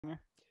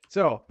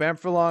So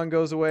Bamfurlong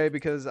goes away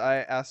because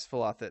I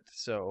asphalothed it.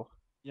 So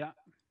Yeah.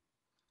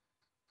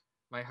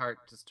 My heart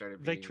just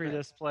started beating. Victory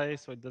display,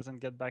 so it doesn't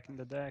get back in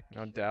the deck.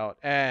 no doubt.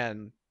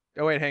 And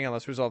oh wait, hang on.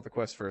 Let's resolve the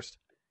quest first.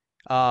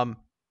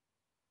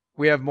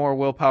 We have more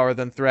willpower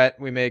than threat.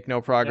 We make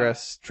no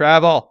progress.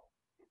 Travel.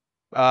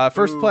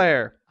 First Ooh.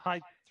 player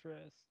High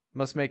threat.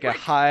 must make a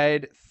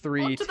hide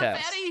 3 to test.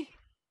 The fatty.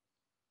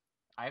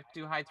 I have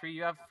to do hide 3.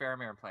 You have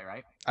Faramir in play,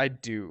 right? I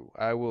do.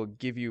 I will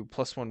give you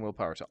 +1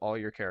 willpower to all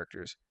your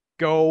characters.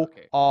 Go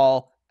Okay.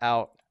 all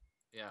out.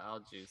 Yeah, I'll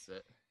juice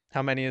it.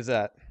 How many is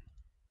that?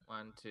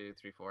 1, 2,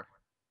 3, 4.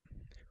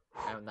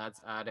 And that's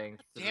adding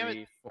Damn it.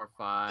 3, 4,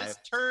 5. This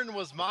turn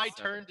was my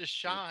 7, turn to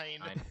shine.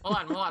 8, 9.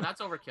 Hold on.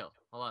 That's overkill.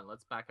 Hold on,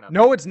 let's back it up.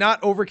 No, it's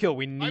not overkill.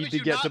 We Why need would to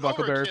you get to not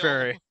Buckleberry overkill?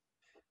 Ferry.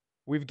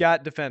 We've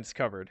got defense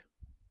covered.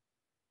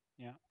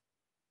 Yeah.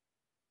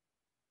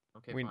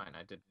 Okay, fine.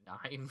 I did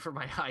 9 for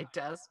my hide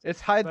test. It's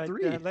hide But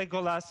 3.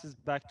 Legolas is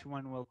back to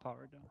 1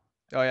 willpower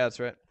though. Oh yeah, that's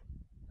right.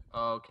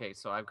 Okay,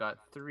 so I've got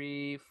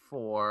 3,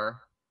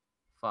 4,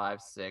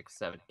 5, 6,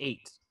 7,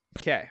 8.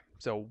 Okay,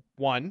 so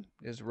 1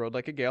 is Rode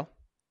Like a Gale.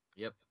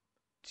 Yep.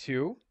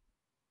 2,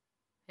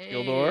 Hey.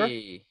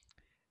 Gildor.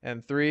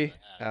 And 3,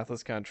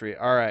 Atlas Country.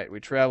 All right, we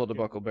travel to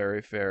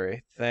Buckleberry Ferry.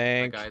 My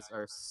Thank. guys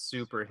are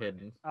super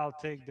hidden. I'll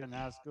take the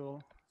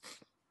Nazgul.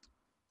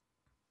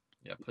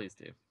 Yeah, please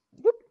do.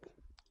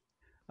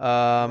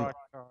 Rock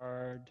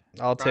card.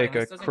 I'll Brian, take a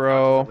this doesn't count as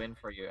crow. a win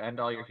for you, and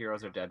all your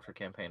heroes are dead for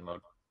campaign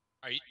mode.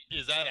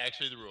 Is that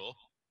actually the rule?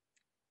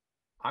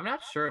 I'm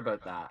not sure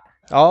about that.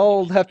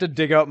 I'll have to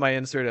dig out my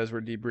insert as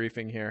we're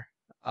debriefing here.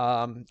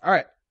 All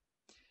right.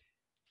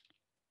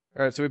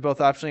 All right, so we both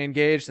optionally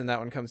engaged, and that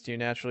one comes to you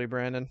naturally,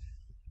 Brandon.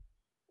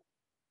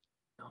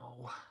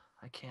 No,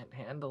 I can't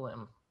handle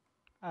him.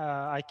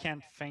 I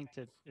can't feint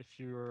it if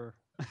you're.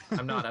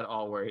 I'm not at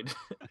all worried.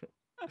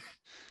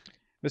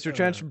 Mr.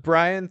 Trench,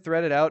 Brian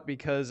threaded out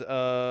because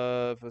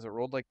of it's not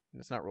rolled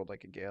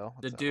like a gale.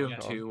 The What's that Doom one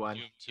called? 2 one.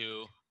 Doom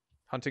 2.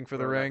 Hunting for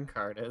the Whatever ring. that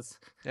card is.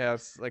 Yeah,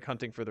 it's like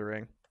hunting for the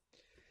ring.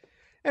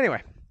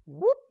 Anyway,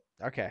 whoop.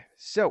 Okay,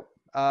 so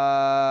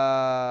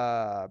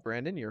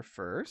Brandon, you're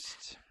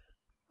first.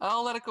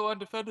 I'll let it go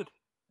undefended.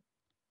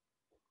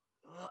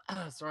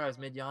 Sorry, I was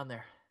mid yawn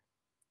there.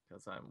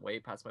 Because I'm way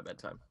past my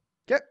bedtime.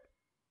 Okay.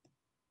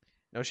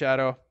 No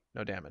shadow,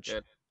 no damage.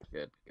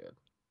 Good.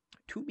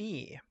 To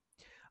me.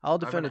 I'll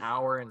defend I'm an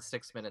hour and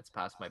 6 minutes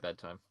past my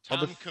bedtime.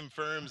 Tom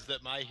confirms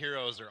that my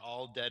heroes are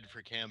all dead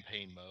for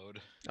campaign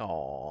mode.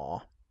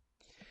 Aww.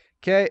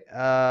 Okay,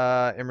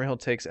 Emerald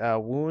takes a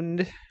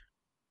wound.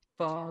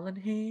 Fallen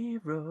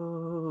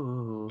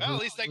hero. Well,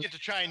 at least I get to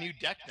try a new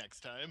deck next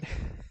time.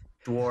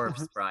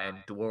 Dwarves, Brian.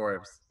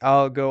 Dwarves.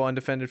 I'll go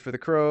undefended for the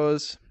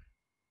crows.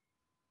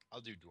 I'll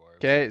do dwarves.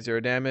 Okay,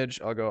 0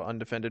 damage. I'll go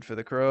undefended for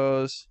the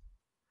crows.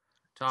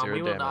 Tom, 0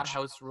 we will not damage.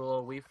 house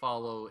rule. We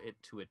follow it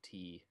to a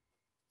T.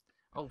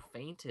 Oh,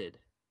 fainted.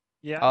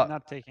 Yeah, I'm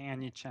not taking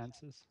any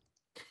chances.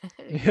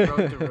 You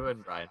wrote to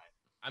ruin, Brian.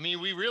 I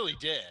mean, we really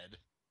did.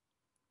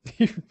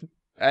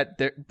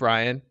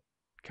 Brian,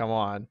 come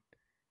on.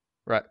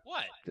 Right.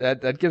 What?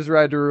 That gives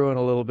Ride to Ruin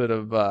a little bit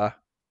of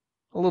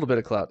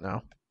clout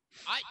now.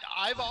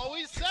 I've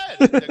always said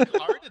the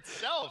card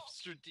itself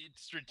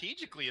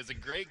strategically is a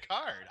great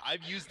card.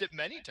 I've used it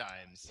many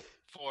times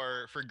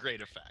for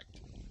great effect.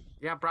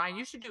 Yeah, Brian,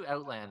 you should do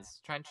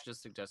Outlands. Trench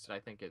just suggested. I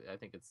think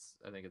it's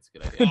a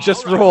good idea.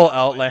 Just roll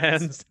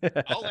Outlands.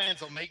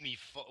 Outlands will make me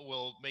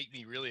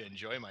really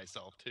enjoy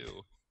myself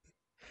too.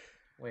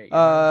 Wait, you're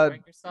not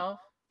enjoying yourself?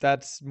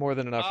 That's more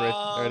than enough,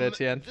 right,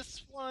 Etienne?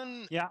 This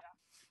one, yeah.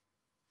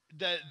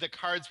 The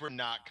cards were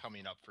not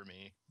coming up for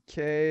me.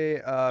 Okay.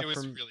 It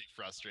was really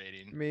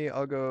frustrating. Me,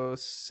 I'll go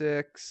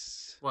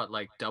 6. What,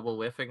 like double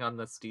whiffing on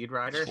the Steed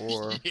Rider?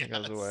 4 Yes.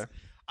 goes away.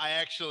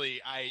 I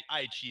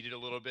cheated a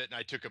little bit and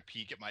I took a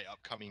peek at my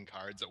upcoming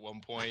cards at one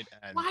point.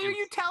 And why are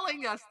you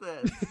telling us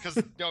this?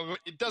 Because no,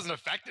 it doesn't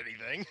affect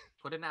anything.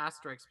 Put an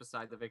asterisk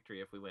beside the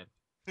victory if we win.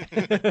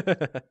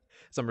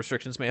 Some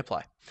restrictions may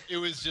apply. It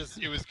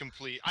was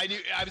complete. I knew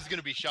I was going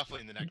to be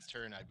shuffling the next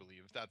turn. I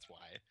believe that's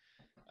why.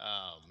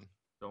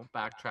 Don't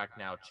backtrack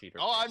now, cheater.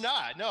 Oh, I'm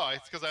not. No,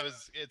 it's because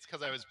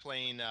I was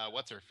playing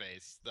what's her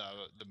face,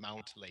 the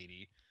Mount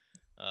Lady.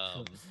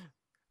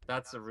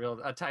 That's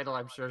a title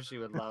I'm sure she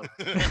would love.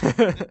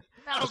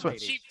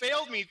 She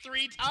failed me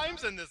 3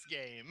 times in this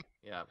game.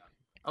 Yeah.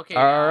 Okay.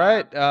 All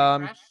right.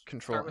 Refresh.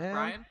 Control Start with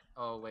Brian.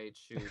 Oh wait,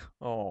 shoot.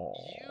 Oh,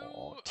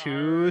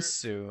 too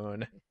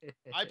soon.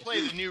 I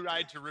play the new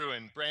Ride to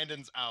Ruin.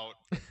 Brandon's out.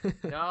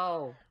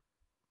 No.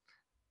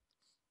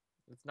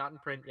 It's not in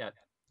print yet.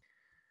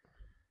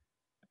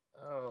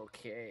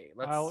 Okay,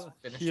 let's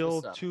finish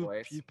heal this up, 2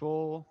 boys.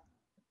 people.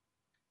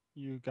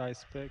 You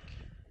guys pick.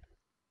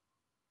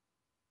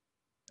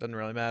 Doesn't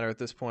really matter at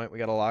this point. We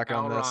got a lock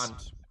on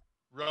this.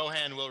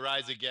 Rohan will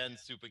rise again,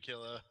 Super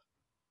Killer.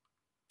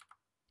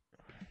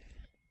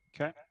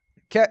 Okay.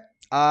 Okay.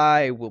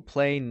 I will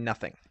play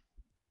nothing.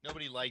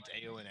 Nobody liked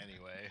Aowen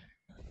anyway.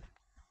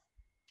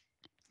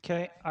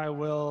 Okay, I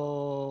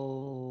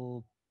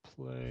will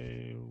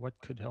play. What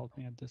could help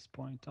me at this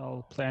point?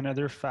 I'll play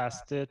another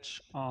fast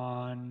stitch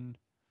on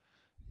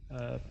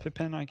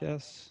Pippin, I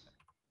guess.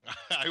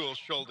 I will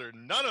shoulder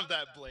none of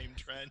that blame,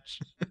 Trench.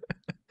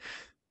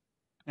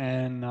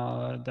 And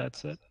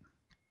that's it.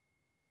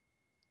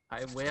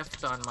 I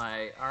whiffed on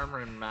my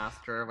Armor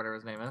Master, whatever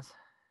his name is.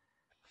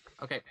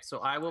 Okay, so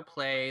I will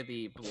play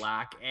the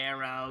Black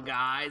Arrow,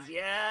 guys.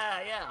 Yeah.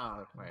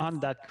 Oh, right. On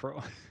that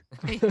crow.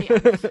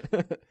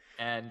 Yeah.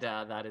 And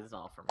that is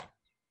all for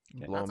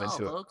me. Blow him That's all,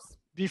 into it. folks.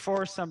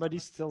 Before somebody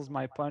steals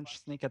my punch,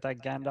 sneak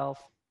attack Gandalf.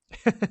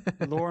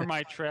 Lower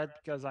my tread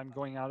because I'm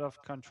going out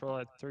of control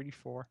at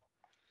 34.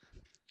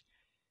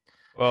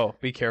 Whoa,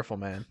 be careful,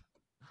 man.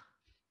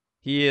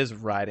 He is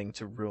riding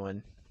to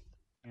ruin.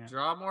 Yeah.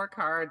 Draw more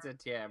cards,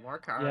 Etienne. More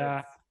cards.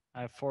 Yeah,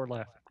 I have 4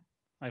 left.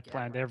 I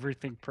planned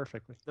everything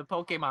perfectly. The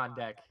Pokemon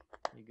deck.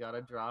 You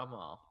gotta draw them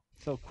all.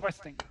 So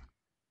questing.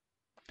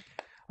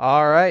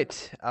 All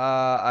right.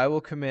 I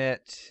will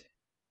commit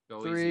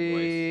Go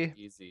 3, easy, boys.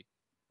 Easy.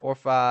 4,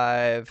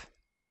 5,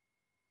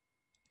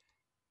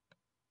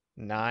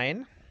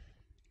 9.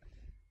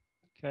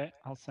 Okay,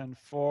 I'll send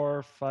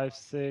 4, 5,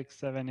 6,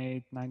 7,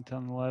 8, 9,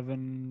 10,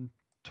 11,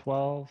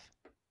 12.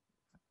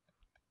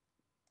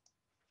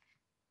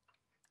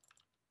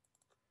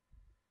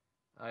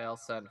 I'll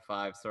send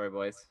 5. Sorry,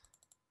 boys.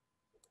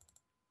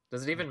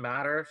 Does it even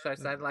matter? Should I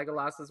send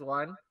Legolas's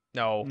 1?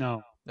 No,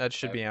 No. that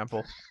should Okay. be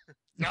ample.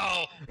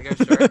 No. You guys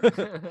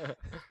sure?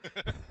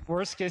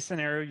 Worst case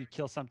scenario, you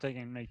kill something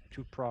and make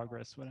 2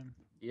 progress with him.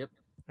 Yep.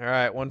 All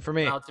right, one for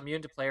me. Well, it's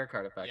immune to player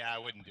card effect. Yeah, I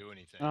wouldn't do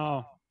anything.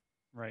 Oh,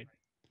 right.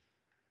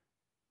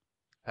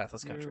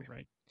 Pathless You're Country.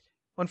 right.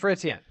 One for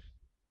Etienne.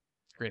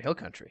 Green Hill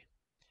Country.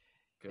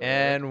 Good.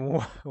 And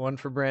one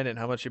for Brandon.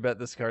 How much you bet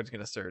this card's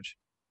going to surge?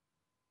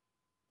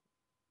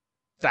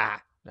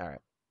 Ah, all right.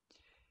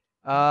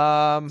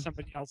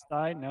 Somebody else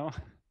died? No.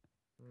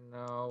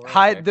 No. we're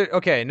Hide. okay.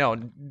 Okay, no.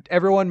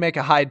 Everyone make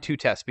a hide 2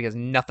 test because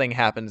nothing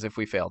happens if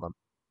we fail them.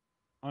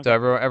 Okay. So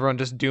everyone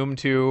just doom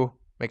 2,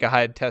 make a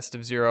hide test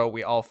of 0.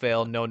 We all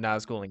fail. No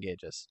Nazgul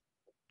engages.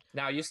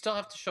 Now, you still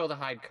have to show the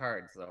hide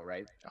cards, though,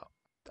 right?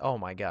 Oh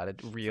my god,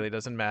 it really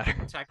doesn't matter.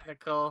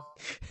 Technical.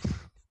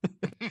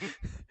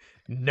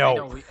 No. I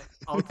know,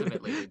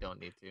 ultimately, we don't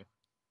need to.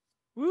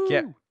 Woo!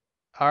 Yeah.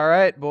 All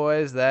right,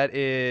 boys. That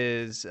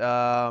is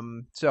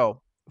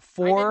so I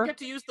 4 didn't get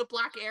to use the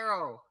black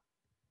arrow.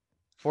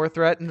 4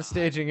 threat in the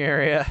staging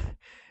area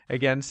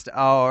against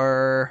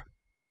our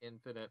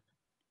Infinite.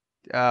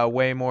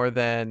 way more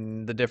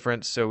than the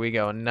difference. So we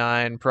go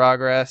 9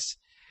 progress.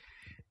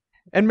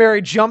 And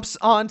Mary jumps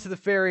onto the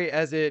ferry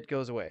as it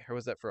goes away. Or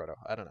was that Frodo?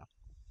 I don't know.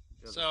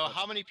 So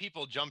how many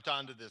people jumped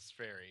onto this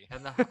ferry?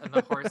 And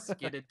the horse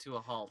skidded to a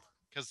halt.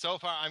 Because so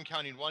far I'm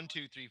counting 1,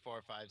 2, 3,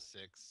 4, 5,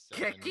 6,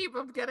 7. Can't keep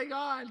him getting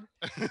on.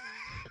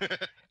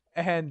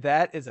 And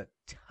that is a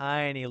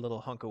tiny little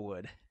hunk of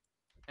wood.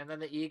 And then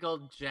the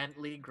eagle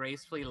gently,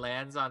 gracefully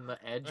lands on the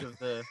edge of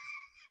the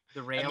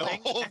And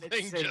railing. the whole and it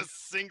thing sinks.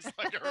 just sinks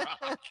like a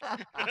rock.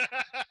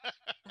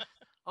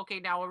 Okay,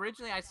 now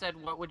originally I said,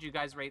 what would you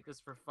guys rate this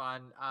for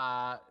fun?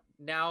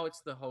 Now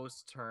it's the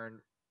host's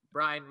turn.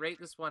 Brian, rate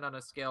this one on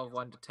a scale of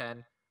 1 to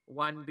 10.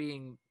 1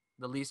 being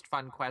the least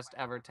fun quest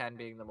ever, 10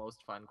 being the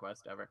most fun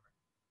quest ever.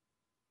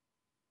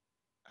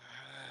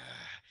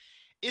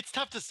 It's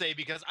tough to say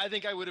because I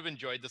think I would have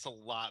enjoyed this a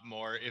lot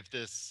more if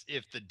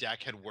the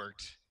deck had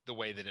worked the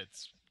way that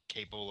it's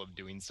capable of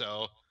doing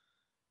so.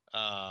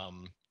 I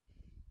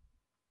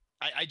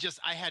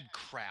had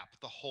crap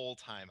the whole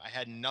time. I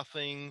had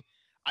nothing.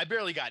 I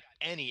barely got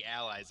any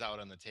allies out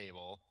on the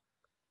table.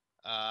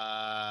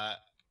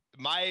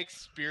 My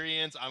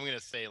experience, I'm gonna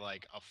say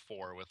like a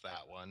 4 with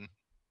that one.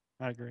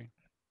 I agree.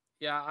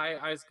 Yeah,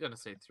 I was going to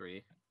say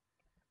 3.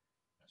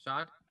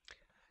 Sean?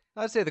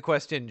 I'd say the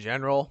quest in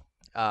general.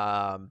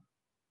 The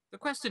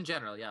quest in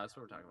general, yeah, that's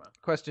what we're talking about.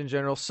 Quest in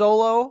general.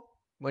 Solo,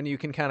 when you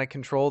can kind of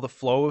control the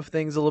flow of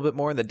things a little bit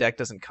more and the deck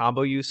doesn't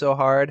combo you so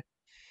hard,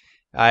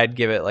 I'd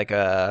give it like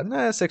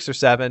a 6 or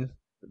 7.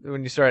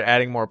 When you start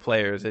adding more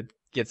players, it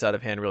gets out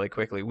of hand really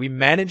quickly. We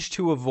managed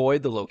to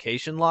avoid the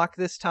location lock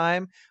this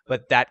time,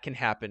 but that can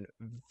happen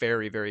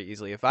very, very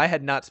easily. If I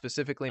had not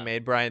specifically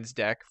made Brian's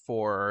deck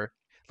for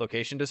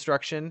location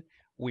destruction,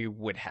 we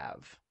would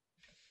have.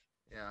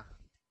 Yeah.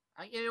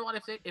 You know what?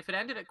 If it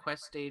ended at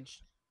quest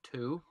stage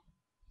 2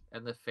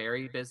 and the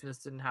ferry business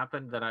didn't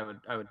happen, then I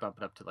would bump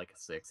it up to like a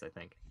 6, I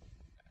think.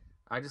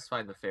 I just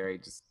find the ferry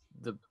just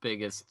the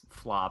biggest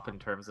flop in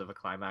terms of a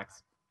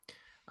climax.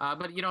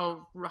 But, you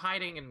know,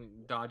 hiding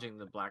and dodging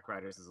the Black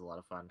Riders is a lot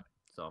of fun.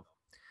 So,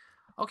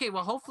 okay,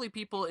 well, hopefully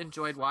people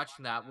enjoyed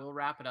watching that. We'll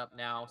wrap it up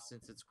now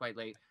since it's quite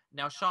late.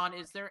 Now, Sean,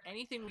 is there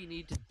anything we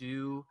need to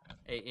do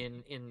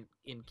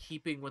in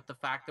keeping with the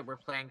fact that we're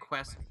playing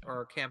quest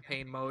or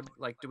campaign mode?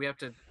 Like, do we have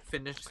to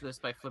finish this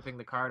by flipping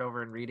the card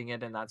over and reading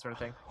it and that sort of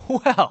thing?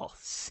 Well,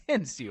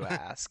 since you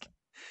ask.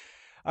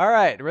 All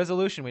right,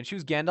 resolution. We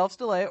choose Gandalf's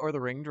Delay or the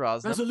Ring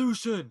Draws them.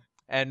 Resolution!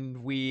 And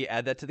we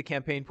add that to the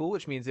campaign pool,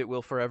 which means it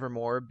will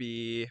forevermore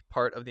be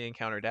part of the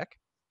encounter deck.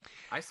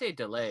 I say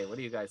delay. What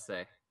do you guys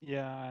say?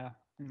 Yeah,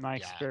 In my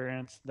Yeah.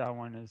 experience, that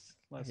one is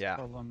less Yeah.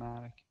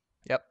 problematic.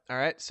 Yep. All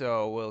right.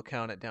 So we'll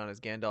count it down as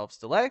Gandalf's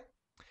delay.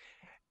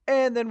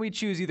 And then we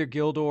choose either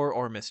Gildor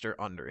or Mr.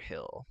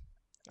 Underhill.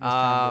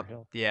 Mr.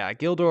 Underhill. Yeah,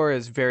 Gildor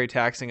is very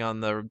taxing on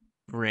the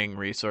ring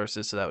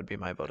resources, so that would be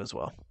my vote as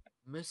well.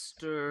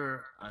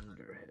 Mr.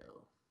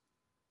 Underhill.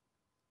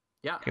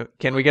 Yeah.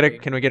 Can we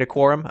totally get a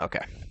quorum?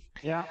 Okay.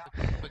 Yeah.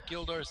 But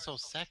Gildor is so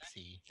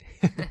sexy.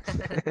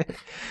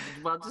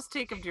 Well, just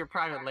take him to your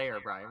private lair,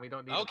 Brian. We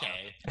don't need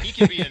Okay, he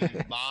can be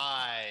in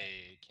my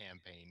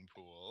campaign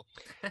pool.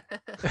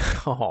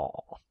 Oh.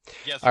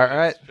 Guess All what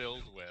right. it's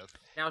filled with?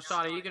 Now,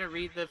 Sean, are you going to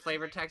read the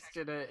flavor text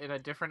in a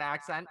different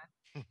accent?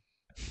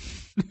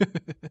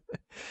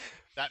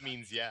 That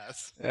means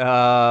yes.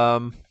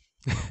 Oh,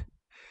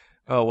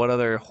 what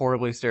other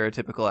horribly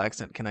stereotypical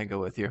accent can I go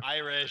with here?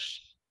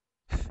 Irish.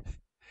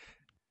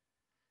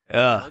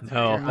 let's hear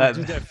No. your Can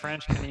you do the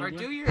French Canadian? Or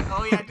do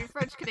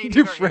French Canadian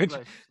Do or French.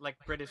 English, like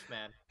British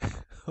man.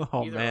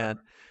 Oh Either man.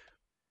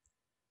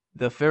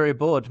 The ferry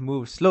boat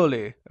moves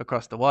slowly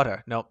across the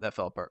water. Nope, that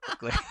fell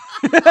perfectly.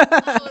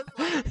 That was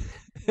like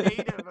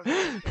Native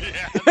American.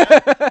 Yeah,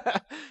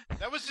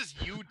 that was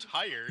just you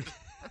tired.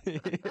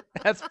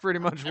 That's pretty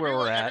much where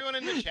we're at. Everyone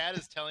in the chat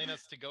is telling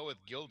us to go with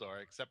Gildor,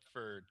 except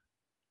for.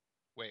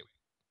 Wait,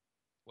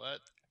 what?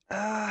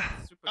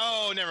 Super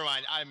Oh, never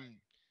mind. I'm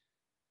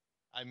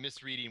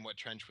misreading what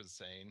Trench was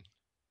saying.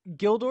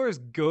 Gildor is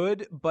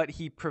good, but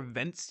he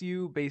prevents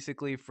you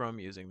basically from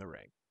using the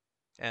ring.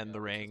 And Yeah, the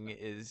which is ring nice.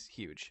 is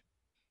huge.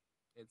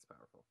 It's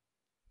powerful.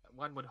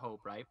 One would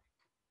hope, right?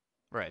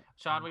 Right.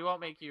 Sean, we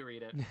won't make you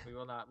read it. We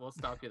will not. We'll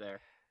stop you there.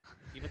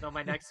 Even though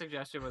my next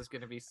suggestion was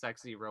going to be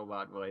sexy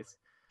robot voice.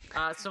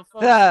 So,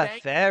 folks, The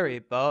thank ferry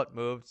you. boat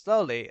moved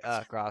slowly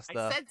across I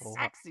the said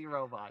sexy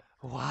robot.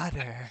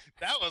 water.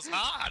 That was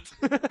hot.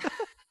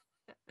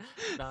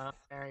 The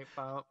ferry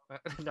boat.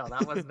 No,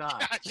 that was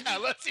not. Yeah,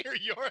 let's hear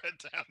your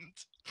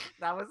attempt.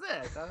 That was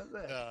it. That was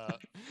it. The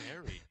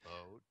ferry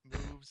boat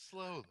moves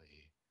slowly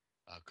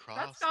across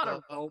That's not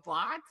a the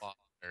robot.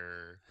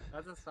 water.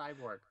 That's a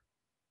cyborg.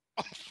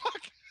 Oh,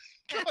 fuck.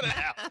 Go to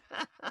hell.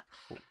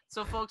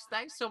 So, folks,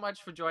 thanks so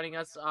much for joining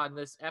us on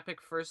this epic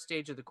first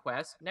stage of the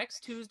quest.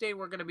 Next Tuesday,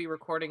 we're going to be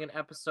recording an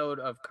episode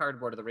of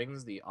Cardboard of the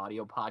Rings, the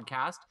audio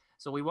podcast.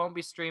 So we won't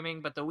be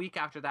streaming, but the week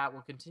after that,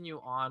 we'll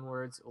continue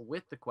onwards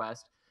with the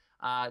quest.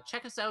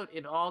 Check us out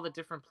in all the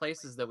different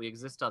places that we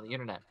exist on the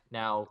internet.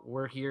 Now,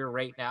 we're here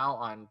right now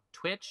on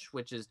Twitch,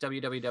 which is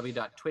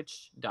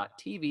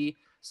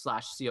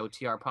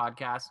www.twitch.tv/COTR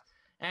podcast.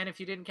 And if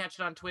you didn't catch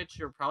it on Twitch,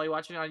 you're probably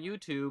watching it on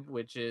YouTube,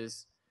 which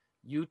is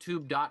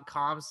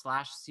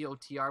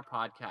youtube.com/COTR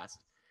podcast.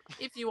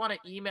 If you want to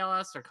email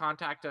us or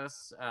contact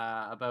us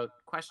about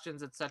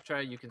questions,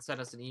 etc., you can send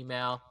us an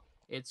email.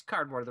 It's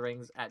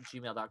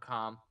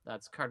cardboardoftherings@gmail.com.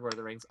 That's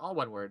cardboardoftherings, all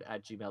one word,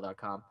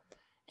 @gmail.com.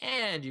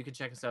 And you can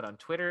check us out on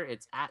Twitter.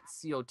 It's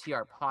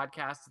 @COTR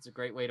podcast. It's a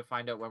great way to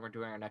find out when we're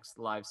doing our next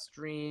live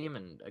stream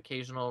and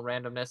occasional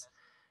randomness.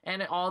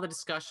 And all the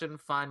discussion,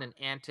 fun, and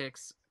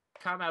antics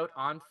come out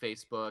on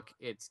Facebook.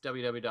 It's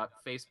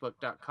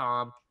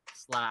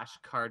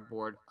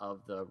www.facebook.com/cardboard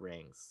of the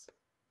rings.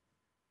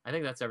 I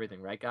think that's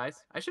everything, right,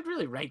 guys? I should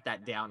really write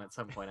that down at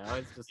some point. I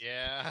always just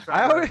Yeah.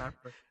 try to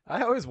remember.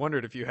 I always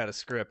wondered if you had a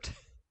script.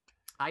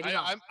 I do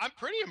not. I'm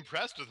pretty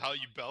impressed with how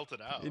you belt it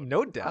out.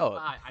 No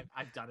doubt.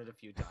 I've done it a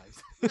few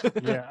times.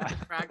 Yeah,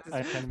 Practice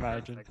I makes can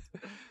imagine. perfect.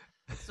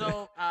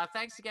 So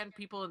thanks again,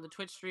 people in the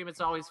Twitch stream.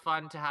 It's always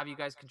fun to have you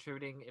guys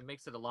contributing. It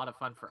makes it a lot of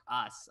fun for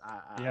us.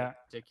 Yeah. In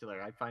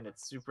particular, I find it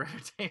super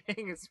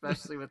entertaining,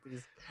 especially with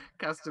these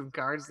custom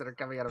cards that are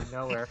coming out of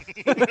nowhere.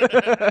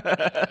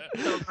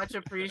 So much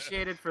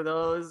appreciated for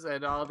those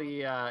and all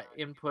the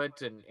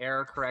input and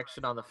error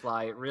correction on the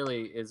fly. It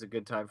really is a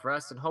good time for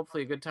us, and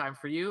hopefully a good time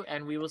for you.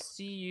 And we will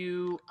see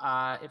you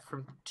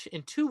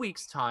in 2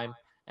 weeks' time,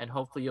 and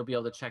hopefully you'll be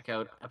able to check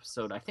out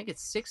episode, I think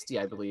it's 60,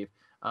 I believe,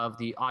 of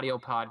the audio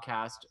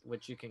podcast,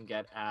 which you can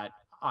get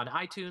on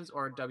iTunes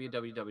or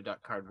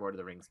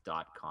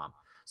www.cardboardoftherings.com.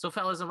 So,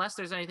 fellas, unless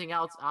there's anything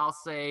else, I'll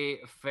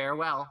say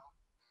farewell.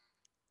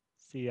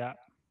 See ya.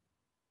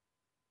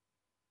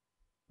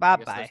 I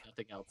guess Bye-bye. there's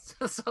nothing else.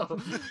 So,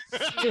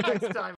 see you next time.